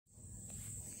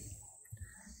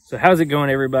So how's it going,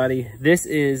 everybody? This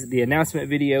is the announcement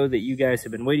video that you guys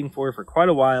have been waiting for quite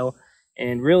a while,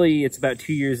 and really it's about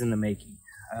 2 years in the making.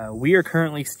 We are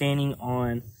currently standing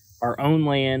on our own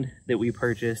land that we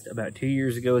purchased about 2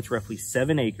 years ago. It's roughly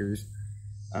 7 acres.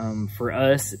 For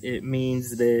us, it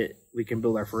means that we can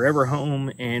build our forever home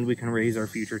and we can raise our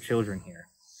future children here.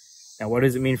 Now, what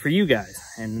does it mean for you guys?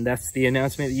 And that's the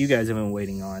announcement that you guys have been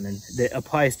waiting on, and that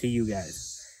applies to you guys.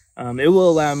 It will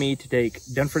allow me to take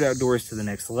Dunford Outdoors to the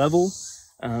next level.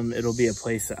 It'll be a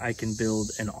place that I can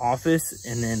build an office,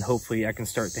 and then hopefully I can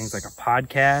start things like a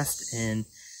podcast and,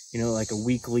 like a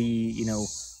weekly,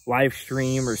 live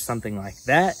stream or something like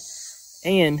that.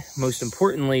 And most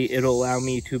importantly, it'll allow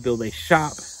me to build a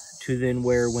shop to then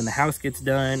where when the house gets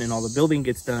done and all the building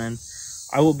gets done,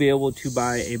 I will be able to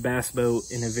buy a bass boat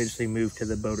and eventually move to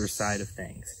the boater side of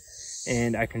things.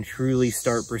 And I can truly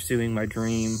start pursuing my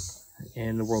dream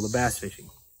in the world of bass fishing.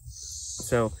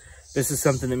 So this is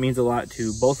something that means a lot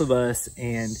to both of us,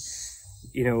 and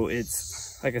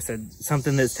it's, like I said,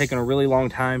 something that's taken a really long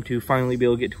time to finally be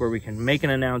able to get to where we can make an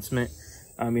announcement.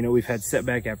 We've had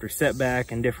setback after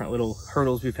setback and different little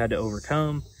hurdles we've had to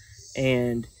overcome,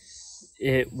 and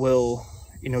it will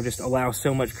just allow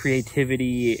so much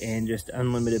creativity and just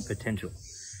unlimited potential.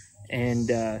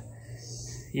 And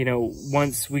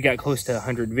once we got close to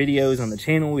 100 videos on the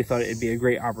channel, we thought it'd be a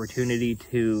great opportunity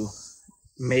to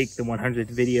make the 100th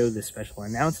video this special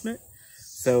announcement.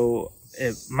 So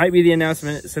it might be the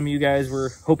announcement some of you guys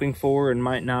were hoping for and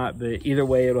might not, but either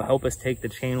way, it'll help us take the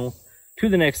channel to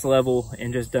the next level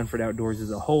and just Dunford Outdoors as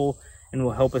a whole, and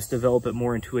will help us develop it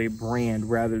more into a brand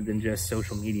rather than just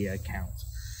social media accounts.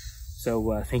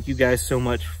 So thank you guys so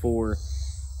much for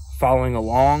following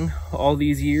along all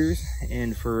these years,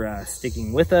 and for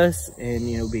sticking with us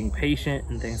and being patient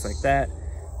and things like that.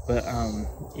 But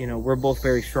we're both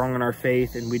very strong in our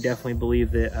faith, and we definitely believe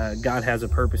that God has a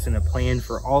purpose and a plan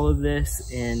for all of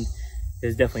this, and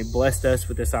has definitely blessed us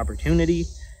with this opportunity.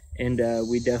 And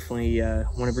we definitely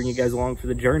want to bring you guys along for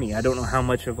the journey. I don't know how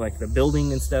much of like the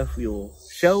building and stuff we will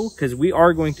show, because we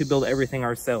are going to build everything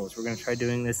ourselves. We're going to try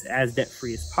doing this as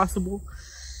debt-free as possible.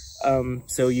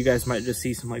 So you guys might just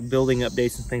see some like building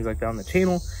updates and things like that on the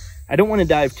channel. I don't want to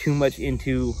dive too much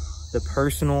into the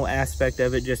personal aspect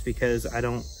of it, just because I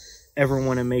don't ever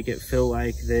want to make it feel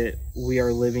like that we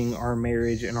are living our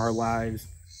marriage and our lives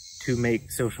to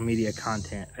make social media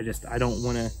content. I don't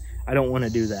want to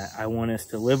do that. I want us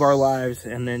to live our lives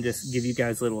and then just give you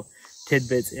guys little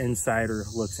tidbits, insider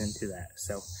looks into that.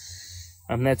 So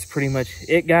that's pretty much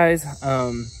it, guys.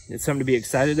 It's something to be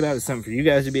excited about. It's something for you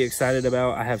guys to be excited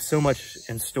about. I have so much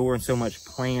in store and so much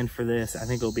planned for this. I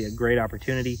think it'll be a great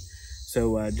opportunity.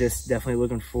 So just definitely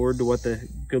looking forward to what the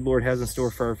good Lord has in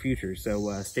store for our future.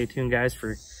 So stay tuned, guys,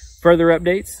 for further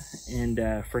updates.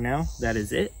 And for now, that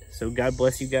is it. So God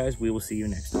bless you guys. We will see you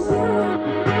next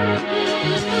time.